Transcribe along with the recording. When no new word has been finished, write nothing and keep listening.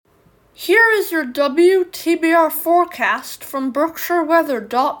Here is your WTBR forecast from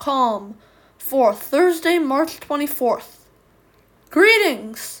BerkshireWeather.com for Thursday, March 24th.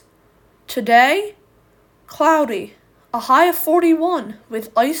 Greetings! Today, cloudy, a high of 41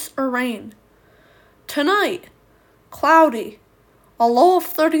 with ice or rain. Tonight, cloudy, a low of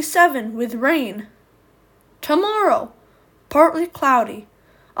 37 with rain. Tomorrow, partly cloudy,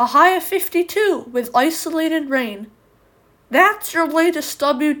 a high of 52 with isolated rain. That's your latest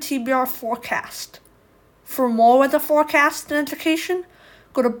WTBR forecast. For more weather forecasts and education,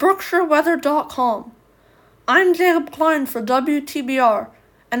 go to BerkshireWeather.com. I'm Jacob Klein for WTBR,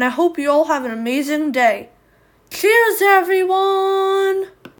 and I hope you all have an amazing day. Cheers, everyone!